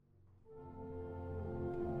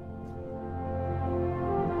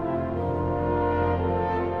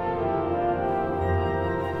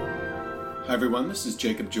Hi everyone, this is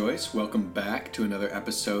Jacob Joyce. Welcome back to another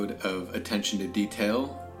episode of Attention to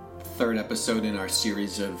Detail, third episode in our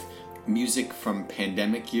series of music from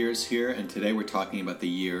pandemic years here, and today we're talking about the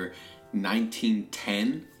year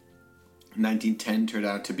 1910. 1910 turned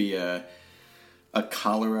out to be a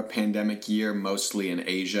cholera pandemic year, mostly in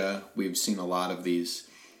Asia. We've seen a lot of these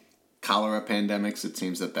cholera pandemics. It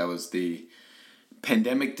seems that was the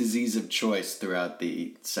pandemic disease of choice throughout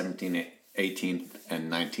the 17th, 18th, and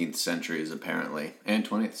 19th centuries, apparently, and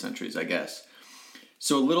 20th centuries, I guess.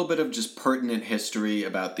 So a little bit of just pertinent history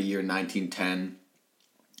about the year 1910.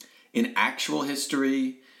 In actual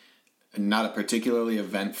history, not a particularly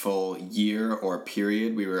eventful year or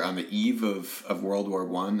period. We were on the eve of World War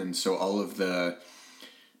I, and so all of the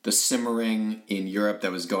simmering in Europe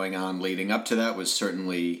that was going on leading up to that was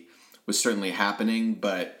certainly happening,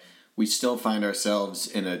 but we still find ourselves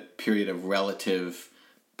in a period of relative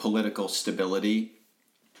political stability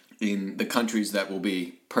in the countries that will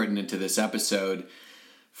be pertinent to this episode.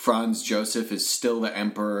 Franz Joseph is still the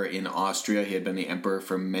emperor in Austria. He had been the emperor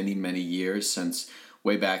for many, many years, since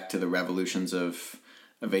way back to the revolutions of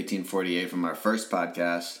 1848 from our first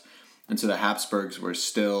podcast. And so the Habsburgs were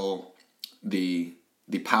still the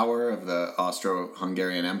power of the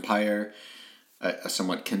Austro-Hungarian Empire, a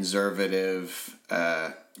somewhat conservative,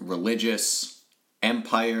 religious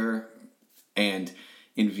empire. And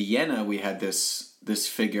in Vienna, we had this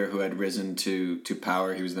figure who had risen to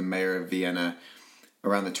power. He was the mayor of Vienna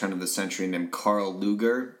around the turn of the century, named Karl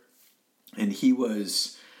Lueger. And he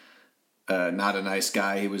was not a nice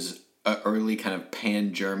guy. He was an early kind of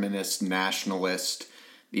pan-Germanist, nationalist,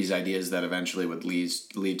 these ideas that eventually would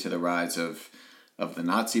lead to the rise of the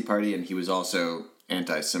Nazi Party. And he was also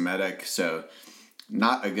anti-Semitic, so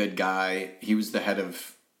not a good guy. He was the head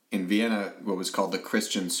of, in Vienna, what was called the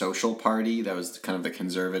Christian Social Party. That was kind of the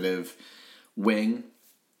conservative wing.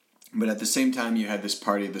 But at the same time, you had this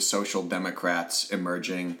party, the Social Democrats,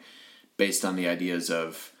 emerging based on the ideas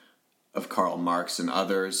of Karl Marx and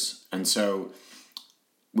others. And so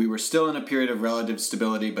we were still in a period of relative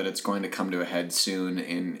stability, but it's going to come to a head soon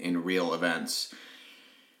in real events.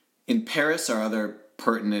 In Paris, our other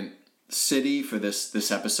pertinent city for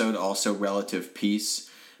this episode, also relative peace.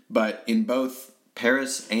 But in both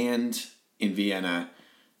Paris and in Vienna,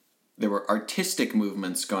 there were artistic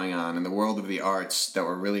movements going on in the world of the arts that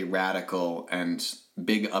were really radical and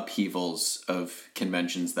big upheavals of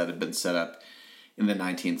conventions that had been set up in the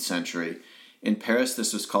 19th century. In Paris,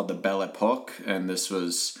 this was called the Belle Epoque, and this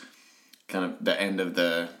was kind of the end of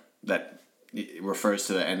that it refers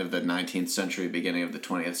to the end of the 19th century, beginning of the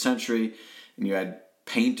 20th century. And you had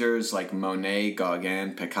painters like Monet,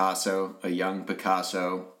 Gauguin, Picasso, a young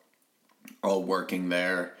Picasso, all working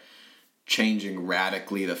there, changing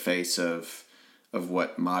radically the face of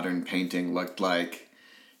what modern painting looked like.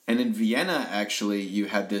 And in Vienna, actually, you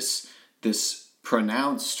had this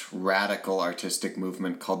pronounced radical artistic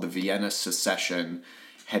movement called the Vienna Secession,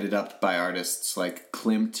 headed up by artists like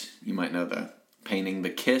Klimt. You might know the painting The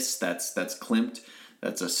Kiss. That's Klimt.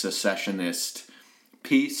 That's a secessionist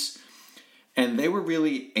piece. And they were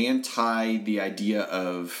really anti the idea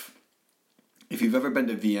of, if you've ever been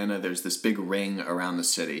to Vienna, there's this big ring around the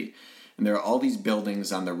city. And there are all these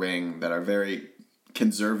buildings on the ring that are very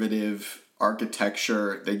conservative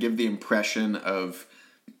architecture. They give the impression of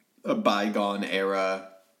a bygone era,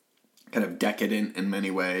 kind of decadent in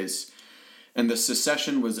many ways. And the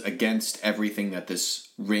secession was against everything that this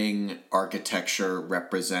ring architecture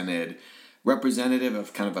represented, representative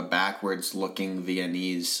of kind of a backwards-looking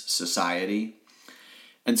Viennese society.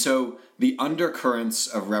 And so the undercurrents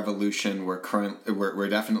of revolution were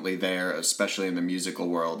definitely there, especially in the musical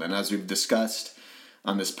world. And as we've discussed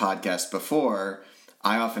on this podcast before,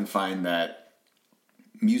 I often find that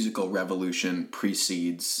musical revolution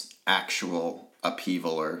precedes actual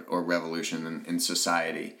upheaval or revolution in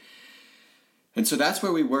society. And so that's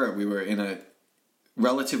where we were. We were in a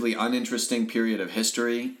relatively uninteresting period of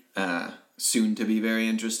history, soon to be very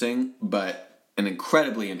interesting, but an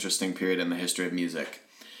incredibly interesting period in the history of music.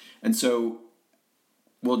 And so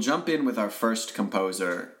we'll jump in with our first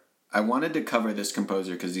composer. I wanted to cover this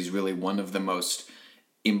composer because he's really one of the most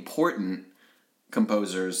important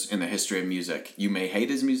composers in the history of music. You may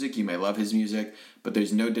hate his music, you may love his music, but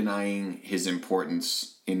there's no denying his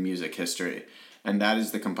importance in music history. And that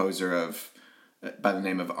is the composer by the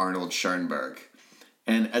name of Arnold Schoenberg.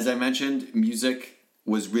 And as I mentioned, music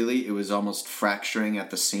it was almost fracturing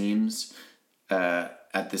at the seams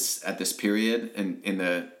at this period in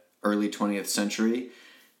the early 20th century.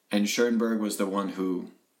 And Schoenberg was the one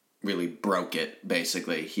who really broke it,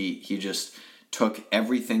 basically. He just took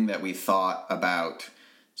everything that we thought about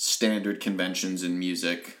standard conventions in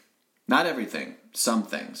music Not everything, some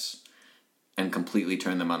things, and completely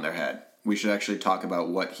turn them on their head. We should actually talk about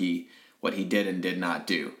what he did and did not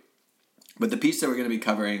do. But the piece that we're going to be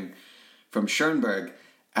covering from Schoenberg,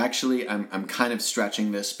 actually, I'm kind of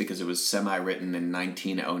stretching this because it was semi-written in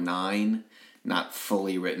 1909, not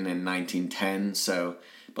fully written in 1910.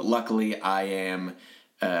 But luckily, I am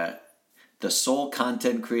the sole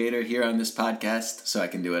content creator here on this podcast, so I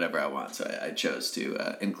can do whatever I want. So I chose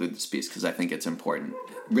to include this piece because I think it's important.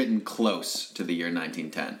 Written close to the year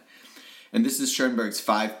 1910. And this is Schoenberg's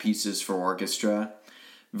 5 Pieces for Orchestra.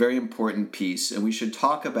 Very important piece. And we should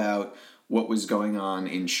talk about what was going on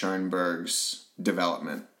in Schoenberg's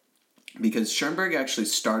development. Because Schoenberg actually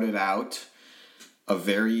started out a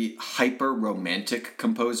very hyper-romantic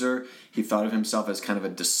composer. He thought of himself as kind of a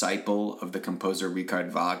disciple of the composer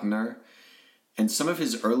Richard Wagner. And some of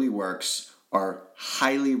his early works are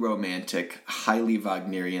highly romantic, highly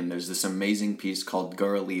Wagnerian. There's this amazing piece called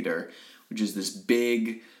Gurrelieder, which is this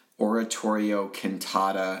big oratorio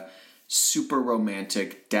cantata, super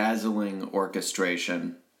romantic, dazzling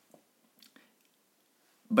orchestration.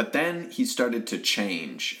 But then he started to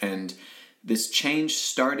change, and this change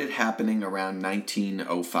started happening around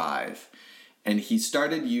 1905. And he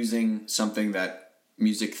started using something that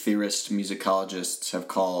music theorists, musicologists have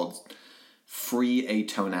called free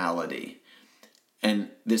atonality. And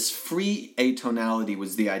this free atonality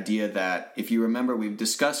was the idea that, if you remember, we've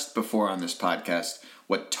discussed before on this podcast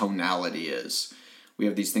what tonality is. We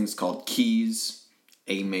have these things called keys,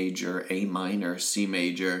 A major, A minor, C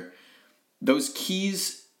major. Those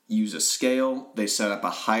keys use a scale, they set up a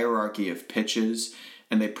hierarchy of pitches,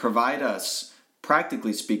 and they provide us,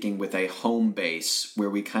 practically speaking, with a home base where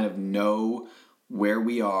we kind of know where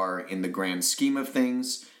we are in the grand scheme of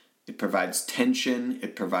things. It provides tension,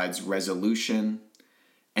 it provides resolution.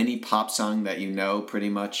 Any pop song that you know pretty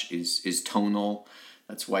much is tonal.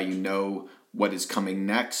 That's why you know what is coming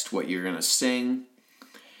next, what you're going to sing.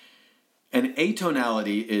 And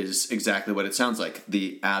atonality is exactly what it sounds like,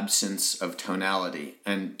 the absence of tonality.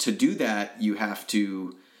 And to do that, you have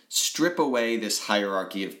to strip away this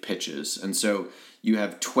hierarchy of pitches. And so you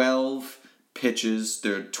have 12 pitches,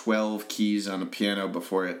 there are 12 keys on a piano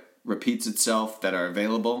before it repeats itself that are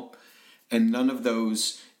available, and none of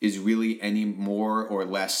those is really any more or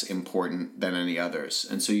less important than any others.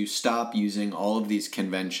 And so you stop using all of these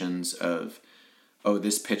conventions of, oh,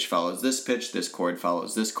 this pitch follows this pitch, this chord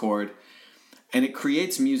follows this chord, and it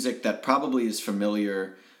creates music that probably is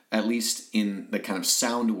familiar, at least in the kind of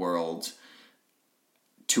sound world,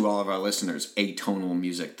 to all of our listeners, atonal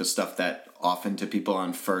music, the stuff that often to people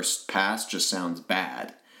on first pass just sounds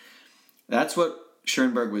bad. That's what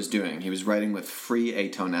Schoenberg was doing. He was writing with free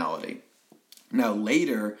atonality. Now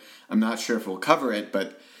later, I'm not sure if we'll cover it,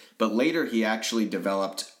 but later he actually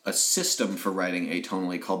developed a system for writing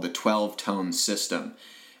atonally called the 12-tone system.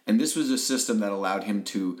 And this was a system that allowed him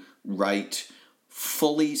to write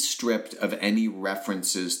fully stripped of any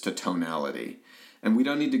references to tonality. And we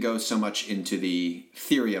don't need to go so much into the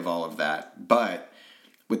theory of all of that, but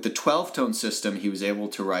with the 12-tone system, he was able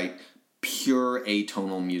to write pure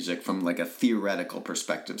atonal music from like a theoretical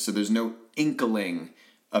perspective. So there's no inkling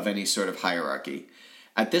of any sort of hierarchy.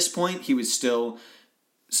 At this point, he was still,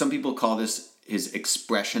 some people call this his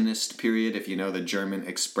expressionist period. If you know the German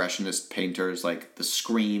expressionist painters, like the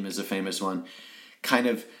Scream is a famous one, kind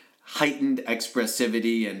of heightened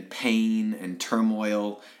expressivity and pain and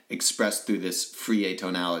turmoil expressed through this free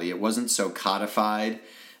atonality. It wasn't so codified,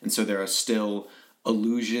 and so there are still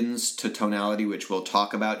allusions to tonality, which we'll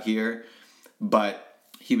talk about here, but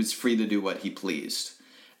he was free to do what he pleased.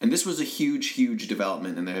 And this was a huge, huge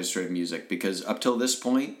development in the history of music, because up till this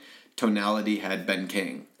point, tonality had been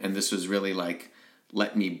king, and this was really like,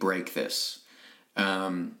 let me break this.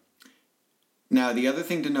 Now, the other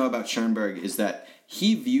thing to know about Schoenberg is that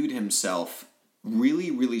he viewed himself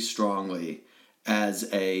really, really strongly as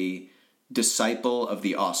a disciple of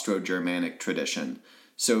the Austro-Germanic tradition.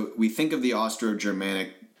 So we think of the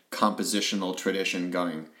Austro-Germanic compositional tradition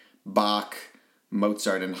going Bach,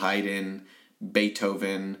 Mozart and Haydn,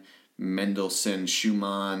 Beethoven, Mendelssohn,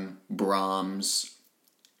 Schumann, Brahms,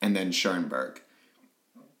 and then Schoenberg.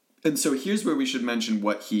 And so here's where we should mention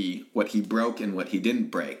what he broke and what he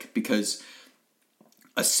didn't break, because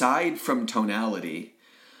aside from tonality,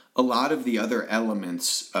 a lot of the other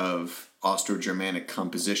elements of Austro-Germanic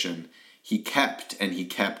composition he kept, and he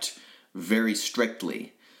kept very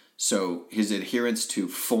strictly. So his adherence to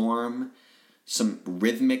form, some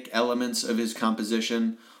rhythmic elements of his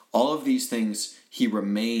composition, all of these things, he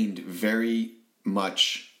remained very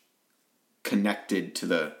much connected to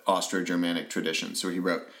the Austro-Germanic tradition. So he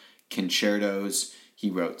wrote concertos,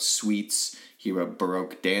 he wrote suites, He wrote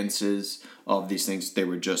Baroque dances, all of these things. They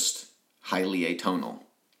were just highly atonal.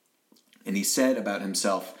 And he said about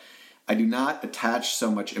himself, "I do not attach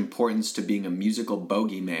so much importance to being a musical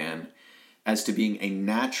bogeyman as to being a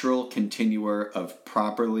natural continuer of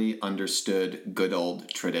properly understood good old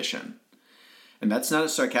tradition." And that's not a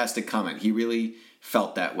sarcastic comment. He really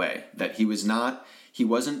felt that way, that he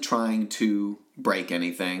wasn't trying to break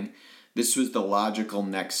anything. This was the logical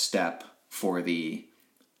next step for the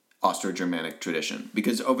Austro-Germanic tradition.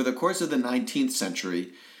 Because over the course of the 19th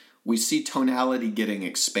century, we see tonality getting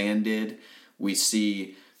expanded. We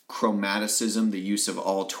see chromaticism, the use of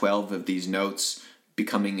all 12 of these notes,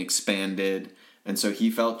 becoming expanded. And so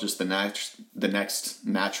he felt just the next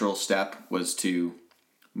natural step was to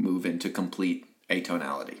move into complete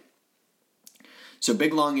atonality. So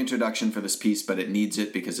big, long introduction for this piece, but it needs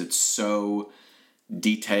it because it's so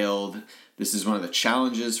detailed. This is one of the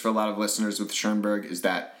challenges for a lot of listeners with Schoenberg, is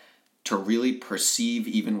that to really perceive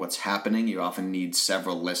even what's happening, you often need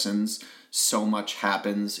several listens. So much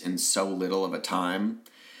happens in so little of a time.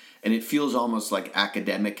 And it feels almost like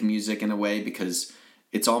academic music in a way, because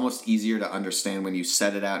it's almost easier to understand when you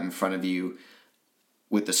set it out in front of you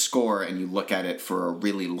with the score and you look at it for a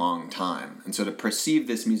really long time. And so to perceive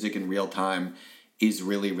this music in real time is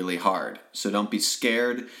really, really hard. So don't be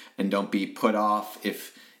scared and don't be put off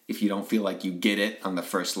if you don't feel like you get it on the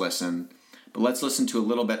first listen. But let's listen to a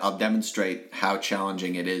little bit. I'll demonstrate how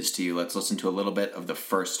challenging it is to you. Let's listen to a little bit of the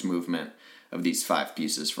first movement of these 5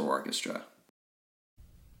 pieces for orchestra.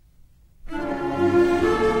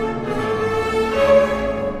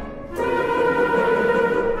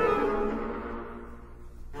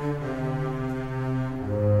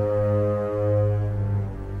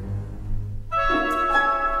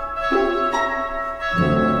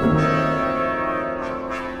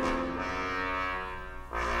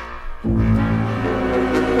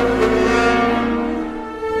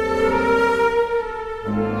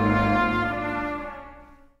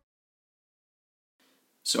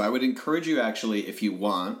 So I would encourage you actually, if you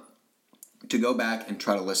want, to go back and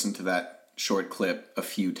try to listen to that short clip a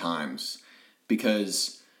few times,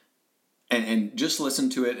 because, and just listen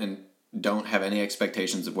to it and don't have any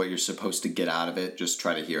expectations of what you're supposed to get out of it. Just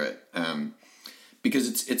try to hear it, because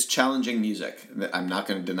it's challenging music. I'm not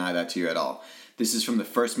going to deny that to you at all. This is from the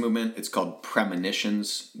first movement. It's called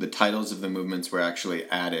Premonitions. The titles of the movements were actually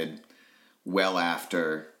added well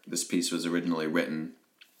after this piece was originally written.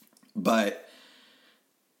 But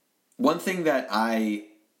one thing that I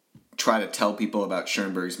try to tell people about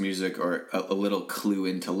Schoenberg's music, or a little clue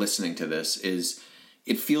into listening to this, is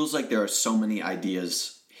it feels like there are so many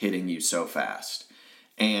ideas hitting you so fast.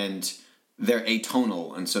 And they're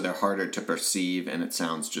atonal, and so they're harder to perceive, and it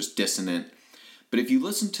sounds just dissonant. But if you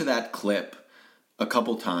listen to that clip a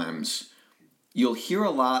couple times, you'll hear a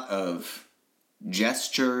lot of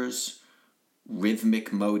gestures,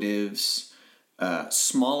 rhythmic motives,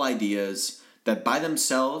 small ideas that by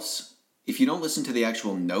themselves, if you don't listen to the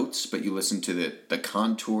actual notes, but you listen to the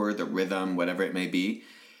contour, the rhythm, whatever it may be,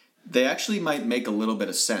 they actually might make a little bit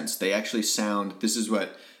of sense. They actually sound, this is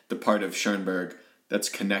what the part of Schoenberg that's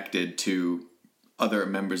connected to other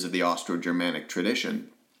members of the Austro-Germanic tradition.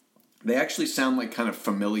 They actually sound like kind of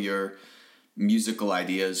familiar musical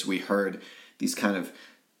ideas. We heard these kind of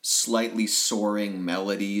slightly soaring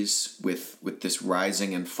melodies with this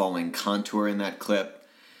rising and falling contour in that clip.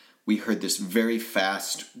 We heard this very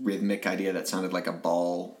fast rhythmic idea that sounded like a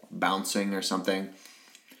ball bouncing or something.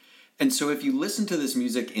 And so if you listen to this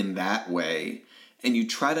music in that way, and you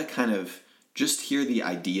try to kind of just hear the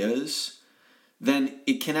ideas, then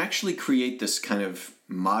it can actually create this kind of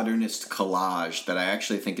modernist collage that I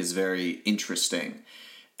actually think is very interesting.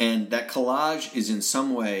 And that collage is in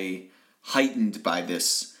some way heightened by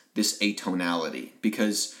this atonality,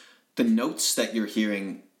 because the notes that you're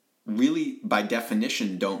hearing really, by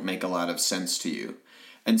definition, don't make a lot of sense to you.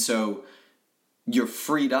 And so you're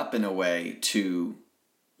freed up in a way to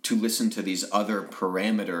listen to these other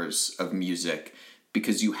parameters of music,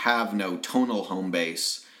 because you have no tonal home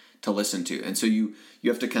base to listen to. And so you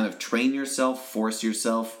have to kind of train yourself, force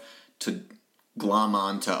yourself to glom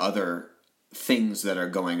on to other things that are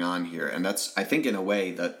going on here. And that's, I think, in a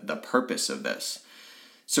way, the purpose of this.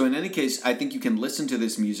 So in any case, I think you can listen to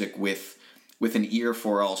this music with an ear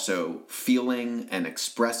for also feeling and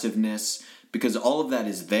expressiveness, because all of that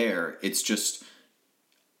is there. It's just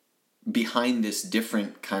behind this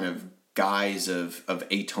different kind of guise of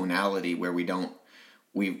atonality, where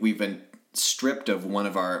we've been stripped of one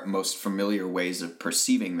of our most familiar ways of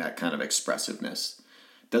perceiving that kind of expressiveness.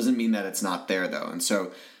 Doesn't mean that it's not there, though. And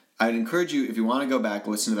so I'd encourage you, if you want to go back,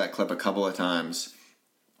 listen to that clip a couple of times,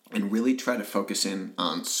 and really try to focus in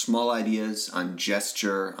on small ideas, on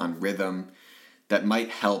gesture, on rhythm that might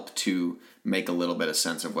help to make a little bit of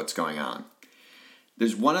sense of what's going on.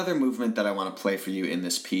 There's one other movement that I want to play for you in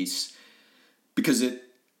this piece because it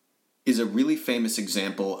is a really famous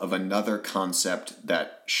example of another concept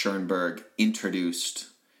that Schoenberg introduced.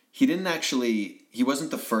 He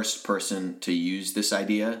wasn't the first person to use this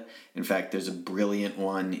idea. In fact, there's a brilliant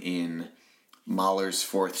one in Mahler's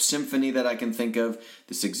Fourth Symphony that I can think of.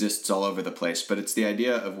 This exists all over the place, but it's the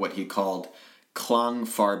idea of what he called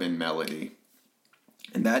Klangfarbenmelodie.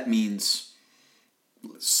 And that means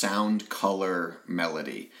sound, color,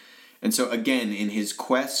 melody. And so again, in his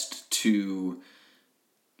quest to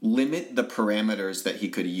limit the parameters that he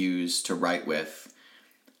could use to write with,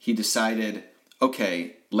 he decided,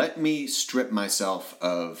 okay, let me strip myself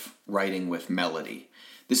of writing with melody.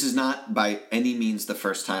 This is not by any means the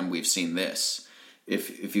first time we've seen this.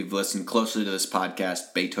 If you've listened closely to this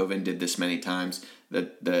podcast, Beethoven did this many times.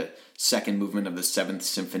 The second movement of the Seventh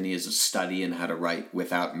Symphony is a study in how to write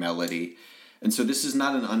without melody. And so this is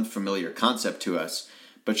not an unfamiliar concept to us,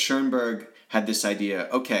 but Schoenberg had this idea,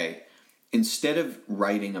 okay, instead of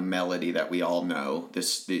writing a melody that we all know, the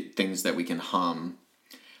things that we can hum,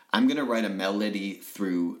 I'm going to write a melody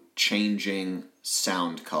through changing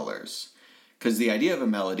sound colors. Because the idea of a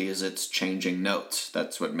melody is it's changing notes.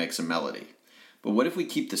 That's what makes a melody. But what if we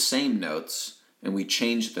keep the same notes and we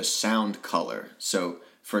change the sound color? So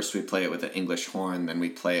first we play it with an English horn, then we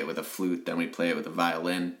play it with a flute, then we play it with a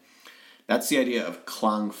violin. That's the idea of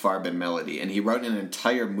Klangfarbenmelodie. And he wrote an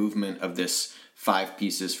entire movement of this 5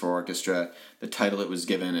 pieces for orchestra. The title it was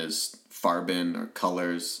given is Farben, or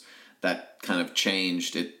Colors. That kind of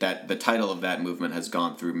changed. The title of that movement has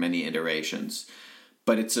gone through many iterations.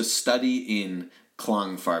 But it's a study in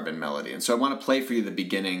Klangfarbenmelodie. And so I want to play for you the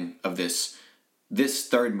beginning of this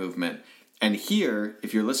third movement. And here,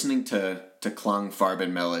 if you're listening to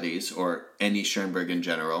Klangfarbenmelodies, or any Schoenberg in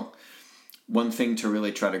general, one thing to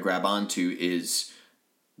really try to grab onto is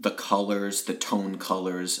the colors, the tone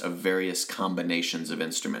colors of various combinations of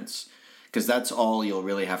instruments. Because that's all you'll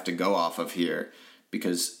really have to go off of here,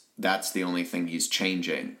 because that's the only thing he's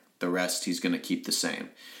changing. The rest he's going to keep the same.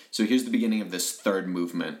 So here's the beginning of this third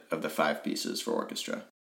movement of the 5 pieces for orchestra.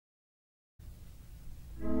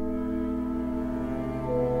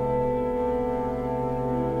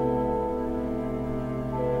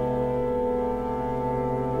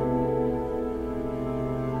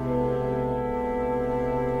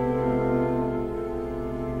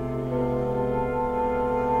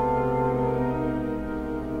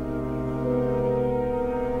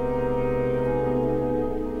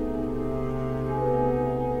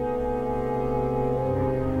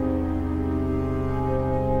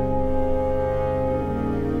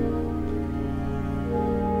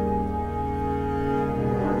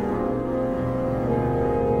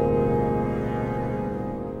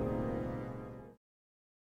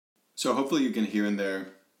 So hopefully you can hear in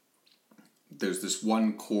there's this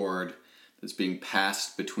one chord that's being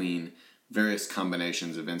passed between various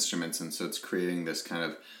combinations of instruments, and so it's creating this kind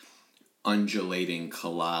of undulating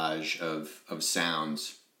collage of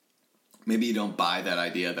sounds. Maybe you don't buy that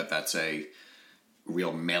idea that that's a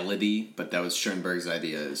real melody, but that was Schoenberg's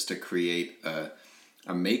idea, is to create a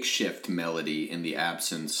makeshift melody in the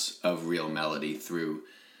absence of real melody through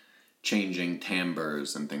changing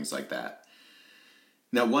timbres and things like that.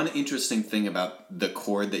 Now, one interesting thing about the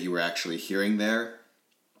chord that you were actually hearing there,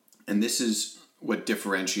 and this is what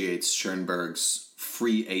differentiates Schoenberg's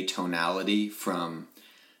free atonality from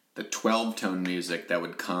the 12-tone music that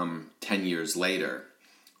would come 10 years later.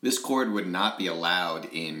 This chord would not be allowed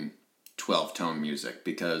in 12-tone music,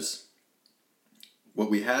 because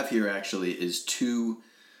what we have here actually is 2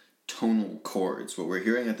 tonal chords. What we're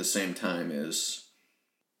hearing at the same time is...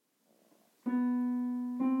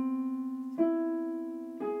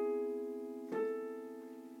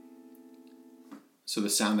 So the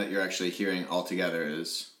sound that you're actually hearing all together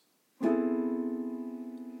is...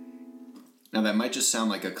 Now that might just sound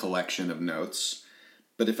like a collection of notes,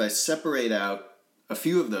 but if I separate out a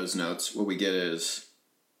few of those notes, what we get is...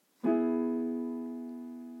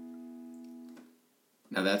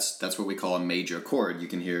 Now that's what we call a major chord. You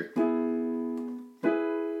can hear...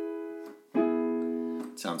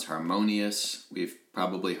 It sounds harmonious. We've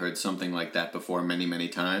probably heard something like that before many, many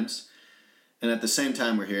times. And at the same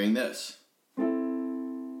time, we're hearing this.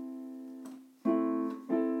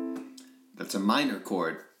 That's a minor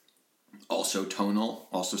chord, also tonal,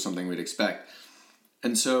 also something we'd expect.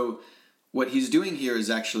 And so what he's doing here is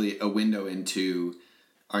actually a window into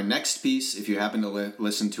our next piece. If you happen to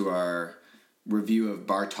listen to our review of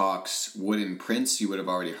Bartók's Wooden Prince, you would have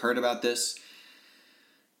already heard about this.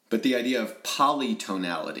 But the idea of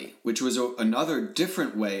polytonality, which was another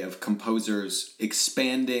different way of composers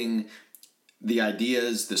expanding the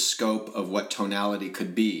ideas, the scope of what tonality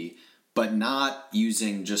could be, but not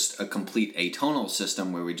using just a complete atonal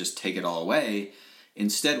system where we just take it all away.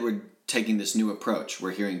 Instead, we're taking this new approach.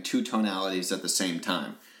 We're hearing two tonalities at the same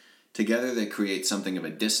time. Together, they create something of a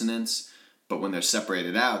dissonance, but when they're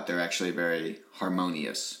separated out, they're actually very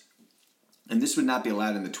harmonious. And this would not be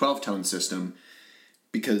allowed in the 12-tone system,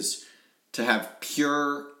 because to have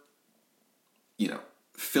pure,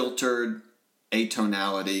 filtered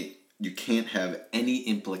atonality, you can't have any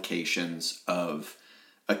implications of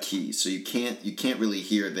a key. So you can't really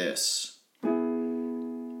hear this,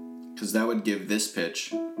 because that would give this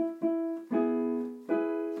pitch.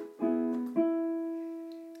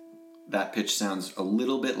 That pitch sounds a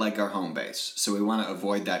little bit like our home bass. So we want to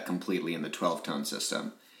avoid that completely in the 12-tone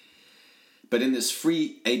system. But in this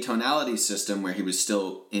free atonality system, where he was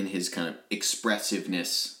still in his kind of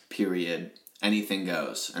expressiveness period, anything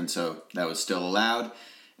goes. And so that was still allowed,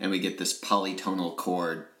 and we get this polytonal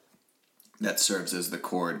chord that serves as the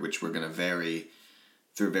chord which we're going to vary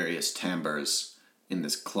through various timbres in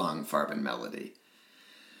this Klangfarben melody.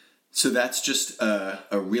 So that's just a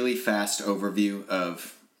really fast overview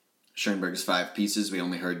of Schoenberg's 5 pieces. We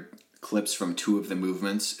only heard clips from 2 of the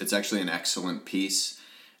movements. It's actually an excellent piece.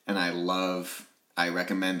 And I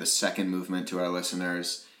recommend the second movement to our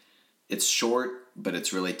listeners. It's short, but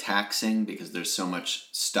it's really taxing because there's so much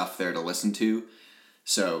stuff there to listen to.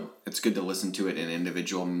 So it's good to listen to it in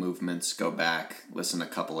individual movements, go back, listen a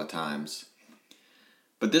couple of times.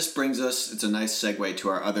 But this brings us, it's a nice segue to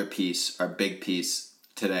our other piece, our big piece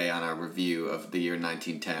today on our review of the year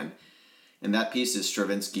 1910. And that piece is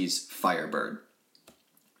Stravinsky's Firebird.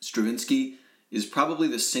 Stravinsky is probably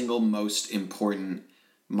the single most important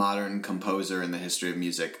modern composer in the history of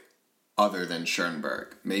music other than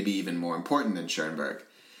Schoenberg, maybe even more important than Schoenberg.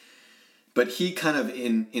 But he kind of,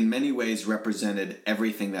 in many ways, represented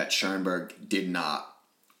everything that Schoenberg did not.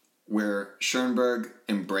 Where Schoenberg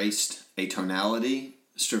embraced atonality,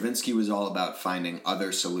 Stravinsky was all about finding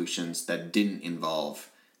other solutions that didn't involve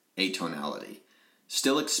atonality.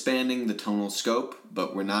 Still expanding the tonal scope,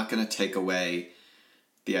 but we're not going to take away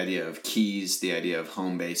the idea of keys, the idea of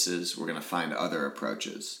home bases. We're going to find other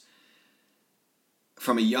approaches.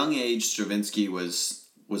 From a young age, Stravinsky was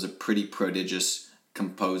a pretty prodigious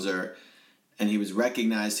composer, and he was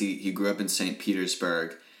recognized. He grew up in St.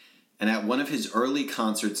 Petersburg, and at one of his early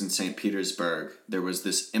concerts in St. Petersburg, there was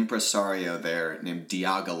this impresario there named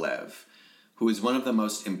Diaghilev, who was one of the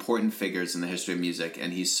most important figures in the history of music,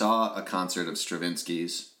 and he saw a concert of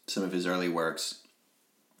Stravinsky's, some of his early works,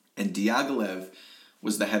 and Diaghilev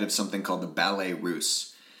was the head of something called the Ballet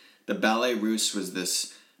Russe. The Ballet Russe was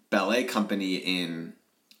this ballet company in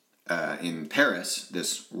Paris,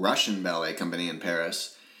 this Russian ballet company in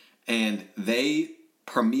Paris, and they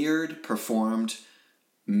performed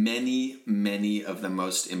many of the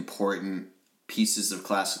most important pieces of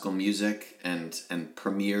classical music and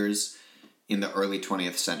premieres in the early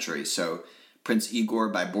 20th century. So Prince Igor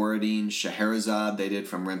by Borodin, Scheherazade they did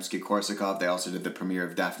from Rimsky-Korsakov. They also did the premiere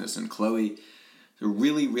of Daphnis and Chloe. A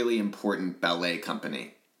really important ballet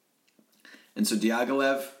company. And so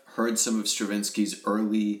Diaghilev heard some of Stravinsky's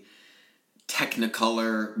early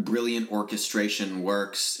Technicolor, brilliant orchestration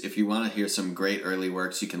works. If you want to hear some great early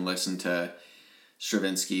works, you can listen to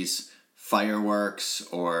Stravinsky's Fireworks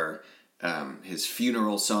or his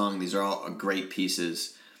Funeral Song. These are all great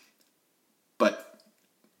pieces. But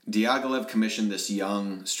Diaghilev commissioned this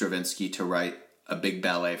young Stravinsky to write a big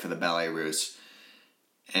ballet for the Ballet Russe,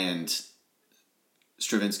 and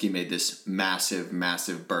Stravinsky made this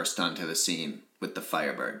massive burst onto the scene with the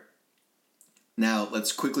Firebird. Now,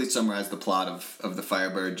 let's quickly summarize the plot of the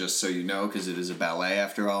Firebird, just so you know, because it is a ballet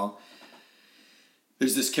after all.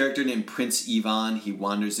 There's this character named Prince Ivan. He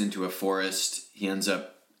wanders into a forest. He ends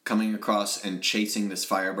up coming across and chasing this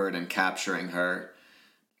Firebird and capturing her.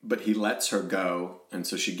 But he lets her go, and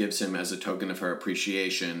so she gives him, as a token of her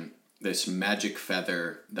appreciation, this magic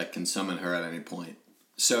feather that can summon her at any point.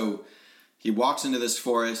 So he walks into this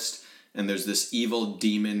forest, and there's this evil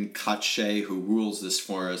demon, Katshay, who rules this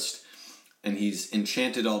forest, and he's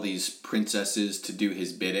enchanted all these princesses to do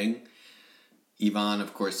his bidding. Ivan,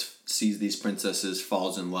 of course, sees these princesses,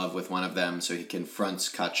 falls in love with one of them, so he confronts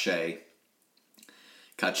Katshay.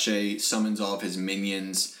 Katshay summons all of his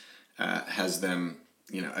minions, has them,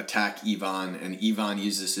 attack Ivan, and Ivan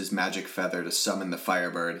uses his magic feather to summon the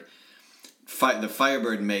Firebird. The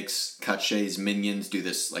Firebird makes Katshay's minions do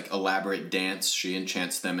this elaborate dance. She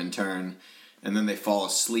enchants them in turn, and then they fall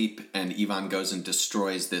asleep, and Ivan goes and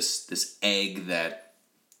destroys this egg that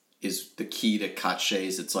is the key to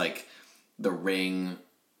Katche's. It's like the ring,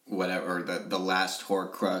 whatever, the last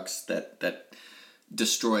Horcrux that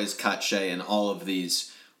destroys Katche, and all of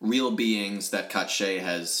these real beings that Katche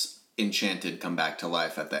has enchanted come back to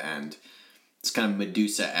life at the end. It's kind of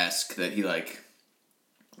Medusa-esque that he like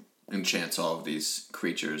enchants all of these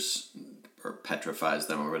creatures or petrifies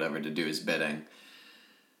them or whatever to do his bidding.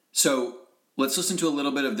 So let's listen to a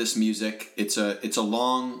little bit of this music. It's a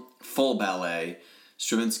long, full ballet.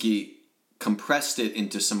 Stravinsky compressed it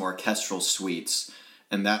into some orchestral suites,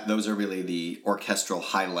 and those are really the orchestral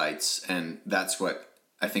highlights, and that's what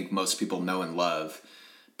I think most people know and love.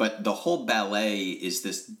 But the whole ballet is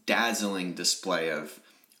this dazzling display of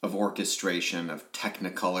orchestration, of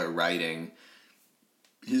technicolor writing.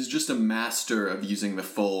 He's just a master of using the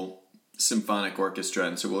full symphonic orchestra,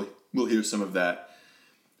 and so we'll hear some of that.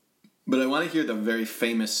 But I want to hear the very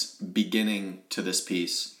famous beginning to this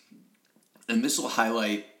piece, and this will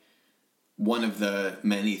highlight one of the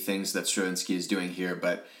many things that Stravinsky is doing here,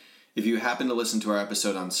 but if you happen to listen to our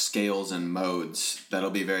episode on scales and modes, that'll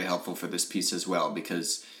be very helpful for this piece as well,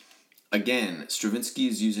 because, again, Stravinsky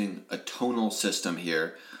is using a tonal system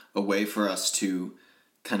here, a way for us to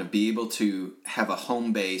kind of be able to have a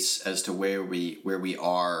home base as to where we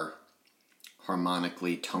are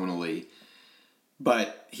harmonically, tonally.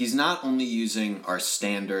 But he's not only using our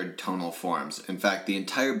standard tonal forms. In fact, the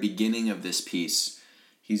entire beginning of this piece,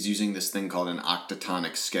 he's using this thing called an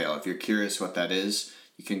octatonic scale. If you're curious what that is,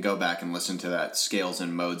 you can go back and listen to that Scales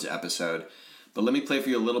and Modes episode. But let me play for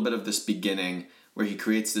you a little bit of this beginning where he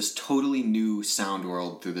creates this totally new sound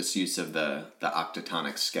world through this use of the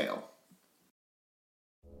octatonic scale.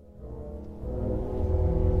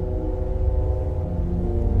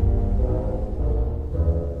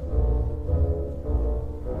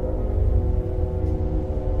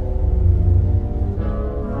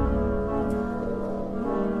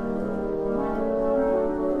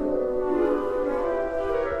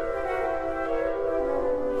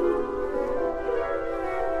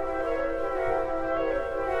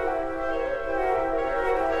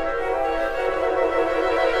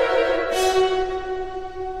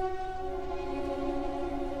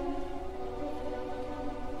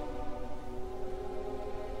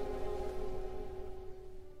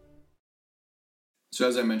 So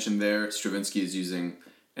as I mentioned there, Stravinsky is using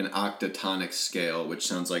an octatonic scale, which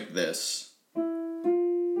sounds like this.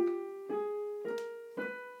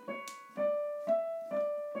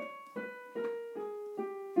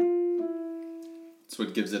 It's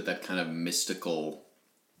what gives it that kind of mystical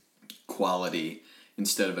quality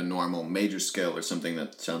instead of a normal major scale or something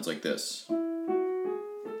that sounds like this.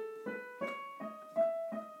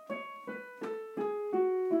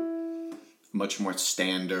 Much more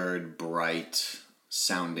standard, bright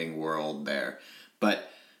sounding world there.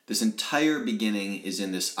 But this entire beginning is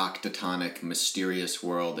in this octatonic, mysterious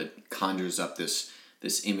world that conjures up this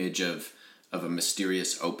image of a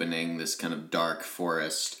mysterious opening, this kind of dark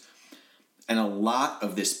forest. And a lot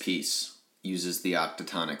of this piece uses the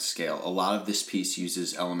octatonic scale. A lot of this piece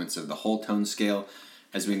uses elements of the whole tone scale.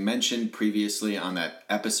 As we mentioned previously on that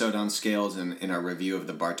episode on scales and in our review of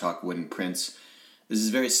the Bartók Wooden Prince, this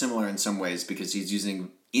is very similar in some ways because he's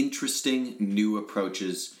using interesting new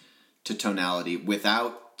approaches to tonality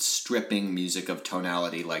without stripping music of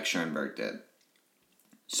tonality like Schoenberg did.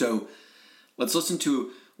 So let's listen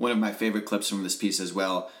to one of my favorite clips from this piece as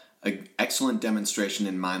well, an excellent demonstration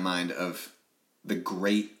in my mind of the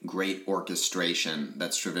great orchestration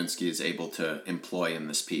that Stravinsky is able to employ in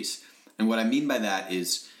this piece. And what I mean by that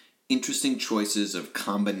is interesting choices of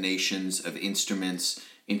combinations of instruments,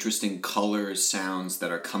 interesting colors, sounds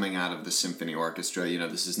that are coming out of the symphony orchestra. You know,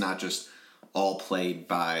 this is not just all played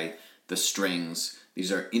by the strings.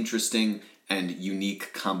 These are interesting and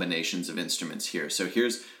unique combinations of instruments here. So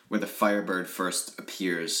here's where the Firebird first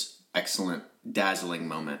appears. Excellent, dazzling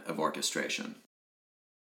moment of orchestration.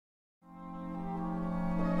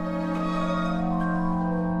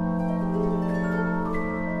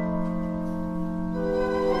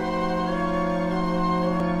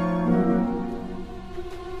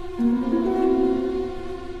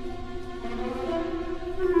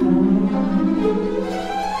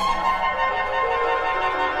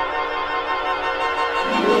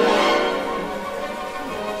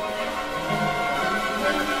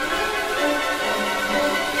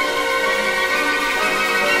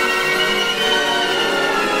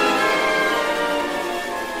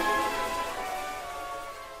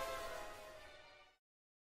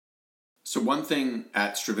 So one thing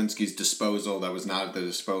at Stravinsky's disposal that was not at the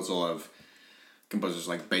disposal of composers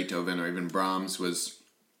like Beethoven or even Brahms was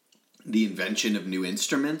the invention of new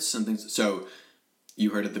instruments and things. So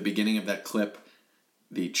you heard at the beginning of that clip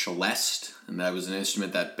the celeste, and that was an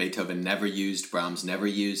instrument that Beethoven never used, Brahms never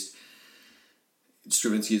used.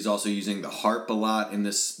 Stravinsky is also using the harp a lot in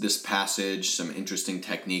this passage, some interesting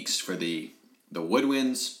techniques for the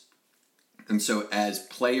woodwinds. And so as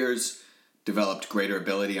players developed greater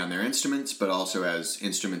ability on their instruments, but also as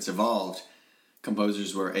instruments evolved,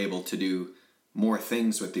 composers were able to do more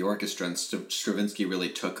things with the orchestra, and Stravinsky really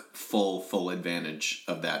took full advantage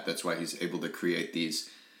of that. That's why he's able to create these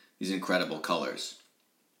incredible colors.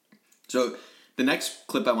 So the next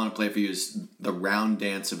clip I want to play for you is the round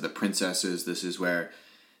dance of the princesses. This is where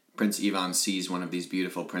Prince Ivan sees one of these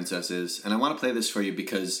beautiful princesses. And I want to play this for you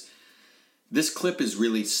because this clip is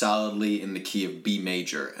really solidly in the key of B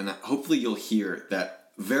major. And hopefully you'll hear that,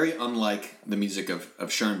 very unlike the music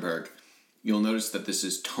of Schoenberg, you'll notice that this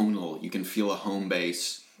is tonal. You can feel a home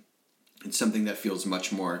bass. It's something that feels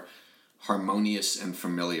much more harmonious and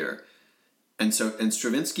familiar. And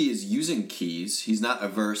Stravinsky is using keys. He's not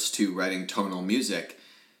averse to writing tonal music.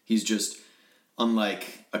 He's just,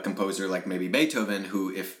 unlike a composer like maybe Beethoven,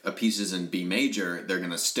 who if a piece is in B major, they're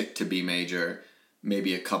going to stick to B major,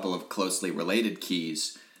 maybe a couple of closely related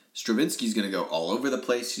keys. Stravinsky's going to go all over the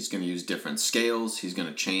place. He's going to use different scales. He's going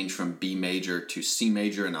to change from B major to C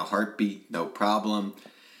major in a heartbeat, no problem.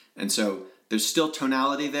 And so there's still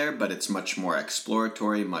tonality there, but it's much more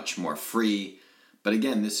exploratory, much more free. But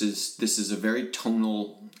again, this is a very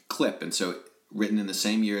tonal clip, and so written in the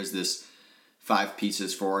same year as this 5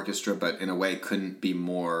 pieces for orchestra, but in a way couldn't be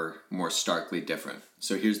more starkly different.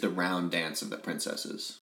 So here's the round dance of the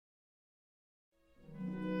princesses.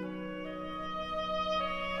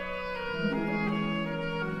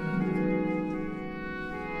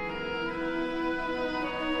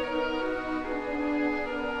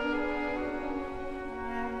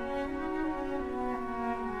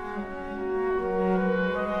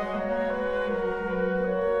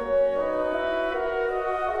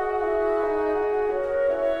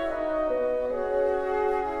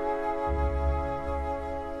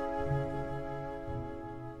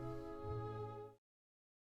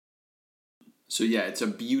 So yeah, it's a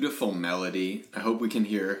beautiful melody. I hope we can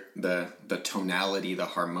hear the tonality, the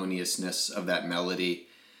harmoniousness of that melody.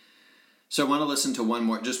 So I want to listen to one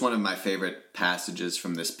more, just one of my favorite passages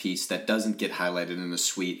from this piece that doesn't get highlighted in the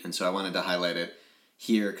suite, and so I wanted to highlight it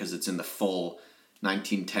here because it's in the full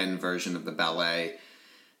 1910 version of the ballet.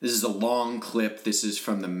 This is a long clip. This is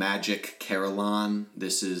from the Magic Carillon.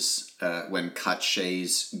 This is when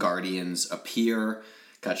Katche's guardians appear.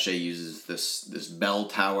 Katche uses this bell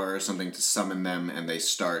tower or something to summon them, and they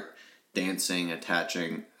start dancing,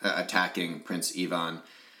 attacking Prince Ivan.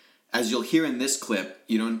 As you'll hear in this clip,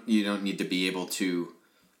 you don't need to be able to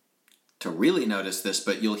really notice this,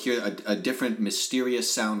 but you'll hear a different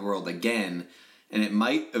mysterious sound world again, and it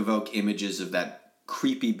might evoke images of that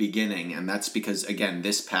creepy beginning, and that's because, again,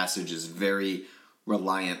 this passage is very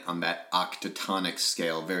reliant on that octatonic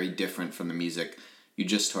scale, very different from the music you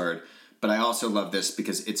just heard. But I also love this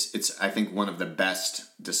because it's I think one of the best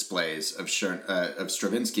displays of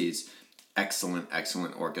Stravinsky's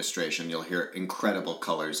excellent orchestration. You'll hear incredible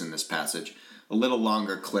colors in this passage. A little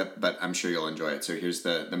longer clip, but I'm sure you'll enjoy it. So here's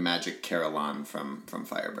the Magic Carillon from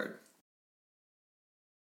Firebird.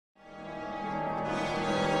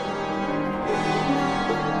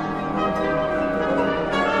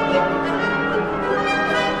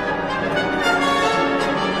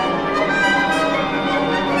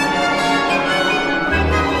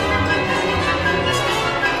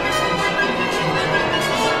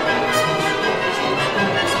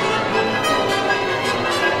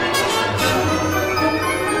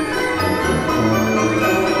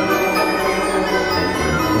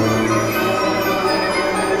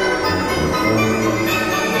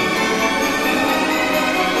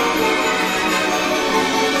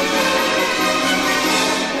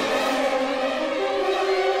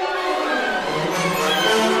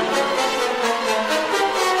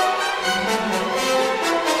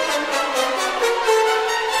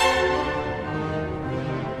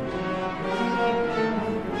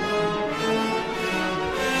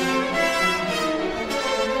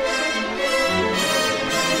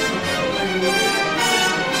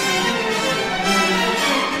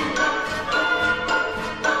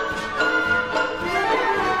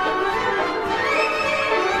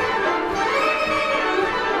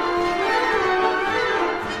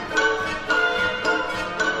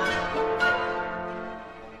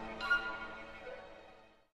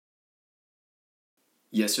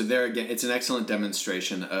 Yeah, so there again, it's an excellent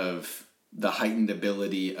demonstration of the heightened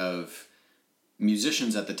ability of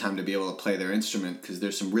musicians at the time to be able to play their instrument, because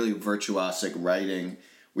there's some really virtuosic writing.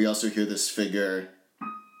 We also hear this figure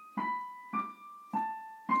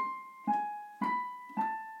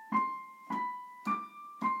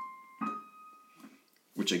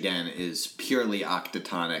which again is purely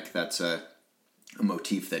octatonic. That's a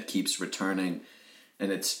motif that keeps returning,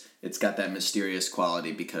 and it's got that mysterious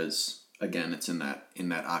quality because again it's in that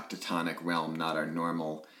octatonic realm, not our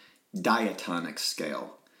normal diatonic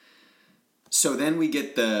scale. So then we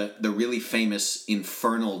get the really famous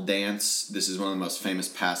infernal dance. This is one of the most famous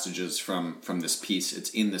passages from this piece.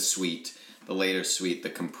 It's in the suite, the later suite,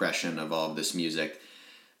 the compression of all of this music.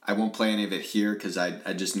 I won't play any of it here because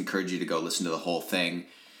I just encourage you to go listen to the whole thing.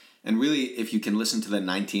 And really, if you can listen to the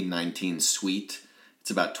 1919 suite, it's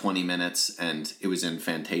about 20 minutes, and it was in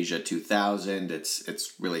Fantasia 2000.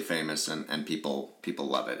 It's really famous, and people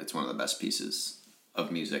love it. It's one of the best pieces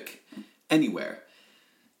of music anywhere.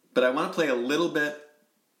 But I want to play a little bit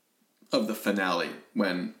of the finale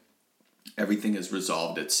when everything has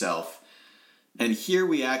resolved itself. And here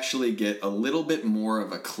we actually get a little bit more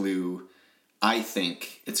of a clue. I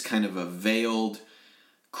think it's kind of a veiled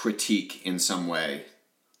critique in some way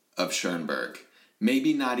of Schoenberg.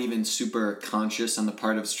 Maybe not even super conscious on the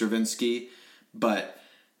part of Stravinsky, but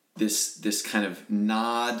this kind of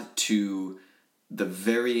nod to the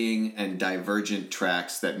varying and divergent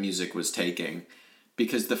tracks that music was taking.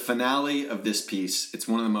 Because the finale of this piece, it's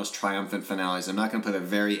one of the most triumphant finales. I'm not going to play the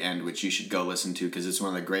very end, which you should go listen to because it's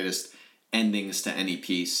one of the greatest endings to any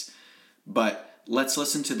piece. But let's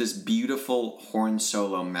listen to this beautiful horn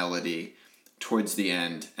solo melody towards the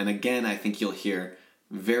end. And again, I think you'll hear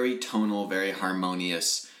very tonal, very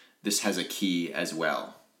harmonious. This has a key as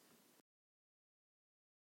well.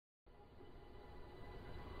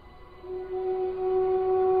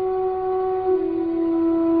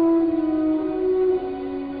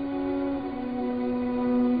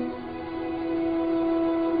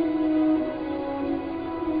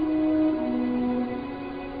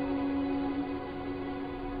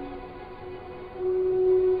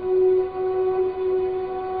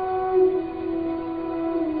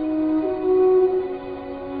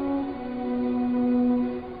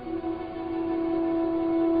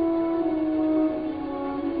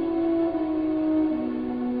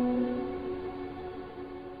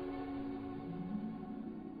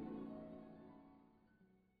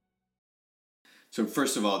 So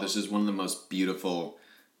first of all, this is one of the most beautiful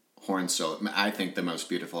horn solo, I think the most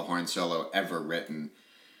beautiful horn solo ever written.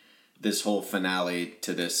 This whole finale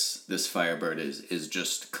to this Firebird is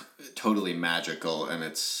just totally magical, and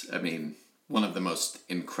it's, I mean, one of the most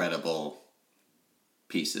incredible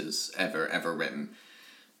pieces ever written.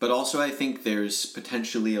 But also I think there's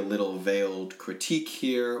potentially a little veiled critique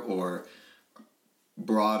here, or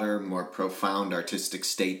broader, more profound artistic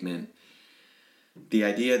statement. The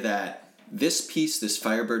idea that this piece, this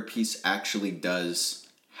Firebird piece, actually does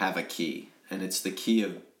have a key, and it's the key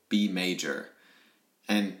of B major.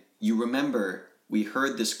 And you remember, we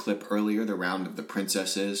heard this clip earlier, the Round of the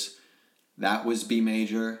Princesses. That was B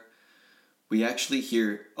major. We actually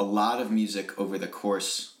hear a lot of music over the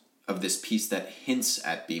course of this piece that hints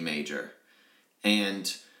at B major.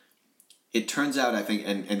 And it turns out, I think,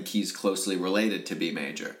 and keys closely related to B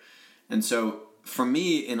major. And so, for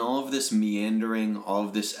me, in all of this meandering, all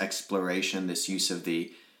of this exploration, this use of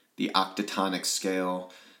the octatonic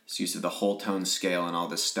scale, this use of the whole tone scale and all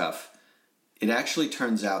this stuff, it actually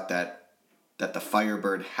turns out that the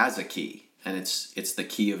Firebird has a key, and it's the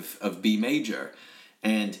key of B major.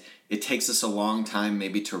 And it takes us a long time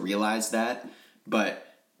maybe to realize that,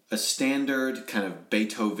 but a standard kind of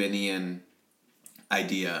Beethovenian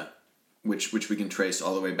idea, which we can trace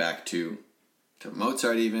all the way back to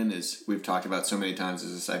Mozart even, is we've talked about so many times,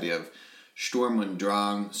 is this idea of Sturm und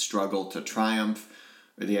Drang, struggle to triumph,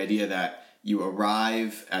 or the idea that you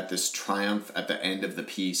arrive at this triumph at the end of the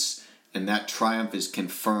piece, and that triumph is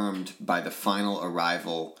confirmed by the final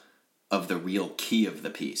arrival of the real key of the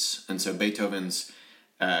piece. And so Beethoven's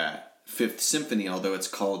Fifth Symphony, although it's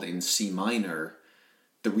called in C minor,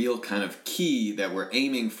 the real kind of key that we're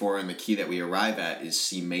aiming for and the key that we arrive at is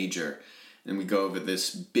C major. And we go over this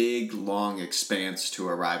big, long expanse to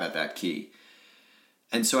arrive at that key.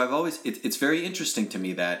 And so it's very interesting to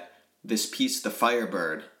me that this piece, The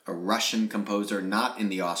Firebird, a Russian composer not in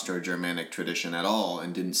the Austro-Germanic tradition at all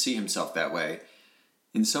and didn't see himself that way,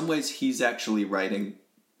 in some ways he's actually writing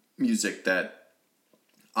music that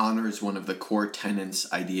honors one of the core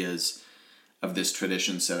tenets, ideas of this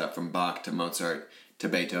tradition set up from Bach to Mozart to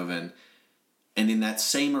Beethoven. And in that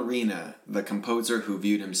same arena, the composer who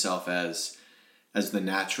viewed himself as the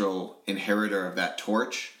natural inheritor of that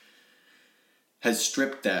torch has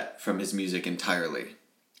stripped that from his music entirely.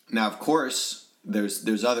 Now, of course,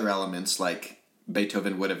 there's other elements, like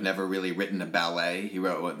Beethoven would have never really written a ballet. He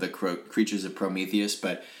wrote the Creatures of Prometheus,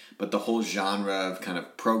 but the whole genre of kind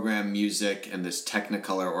of program music and this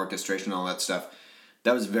Technicolor orchestration, all that stuff,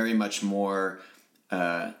 that was very much more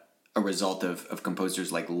a result of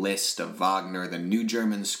composers like Liszt, of Wagner, the New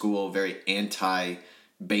German School, very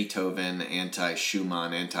anti-Beethoven,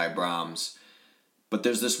 anti-Schumann, anti-Brahms. But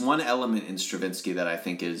there's this one element in Stravinsky that I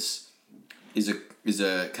think is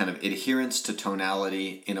a kind of adherence to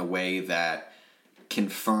tonality in a way that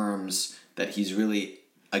confirms that he's really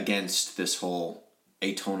against this whole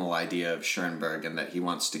atonal idea of Schoenberg, and that he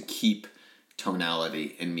wants to keep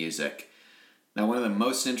tonality in music. Now, one of the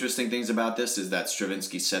most interesting things about this is that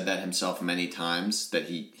Stravinsky said that himself many times, that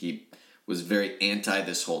he was very anti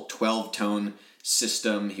this whole 12-tone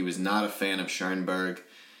system. He was not a fan of Schoenberg.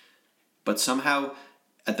 But somehow,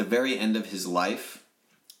 at the very end of his life,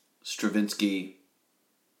 Stravinsky,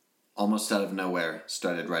 almost out of nowhere,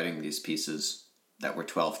 started writing these pieces that were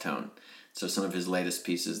 12-tone. So some of his latest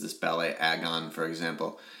pieces, this ballet Agon, for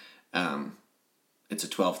example, it's a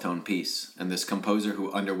 12-tone piece. And this composer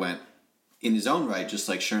who underwent, in his own right, just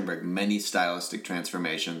like Schoenberg, many stylistic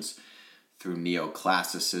transformations through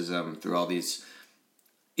neoclassicism, through all these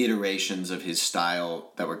iterations of his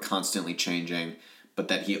style that were constantly changing, but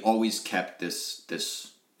that he always kept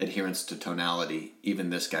this adherence to tonality. Even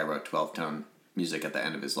this guy wrote 12-tone music at the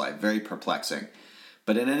end of his life. Very perplexing.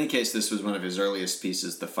 But in any case, this was one of his earliest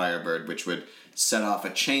pieces, The Firebird, which would set off a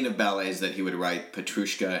chain of ballets that he would write,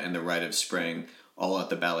 Petrushka and The Rite of Spring, all at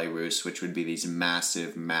the Ballet Russe, which would be these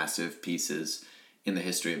massive, massive pieces in the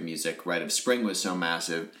history of music. Rite of Spring was so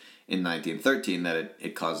massive in 1913 that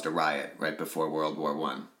it caused a riot right before World War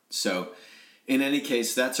I. So, in any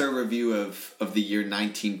case, that's our review of the year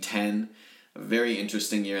 1910, a very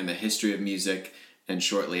interesting year in the history of music, and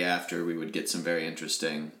shortly after we would get some very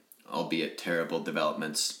interesting, albeit terrible,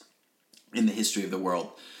 developments in the history of the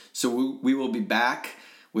world. So we will be back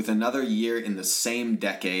with another year in the same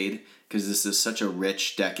decade, because this is such a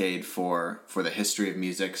rich decade for the history of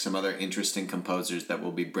music, some other interesting composers that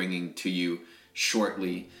we'll be bringing to you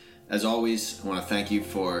shortly. As always, I want to thank you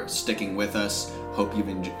for sticking with us. Hope you've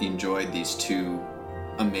enjoyed these two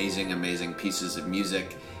amazing, amazing pieces of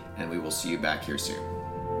music, and we will see you back here soon.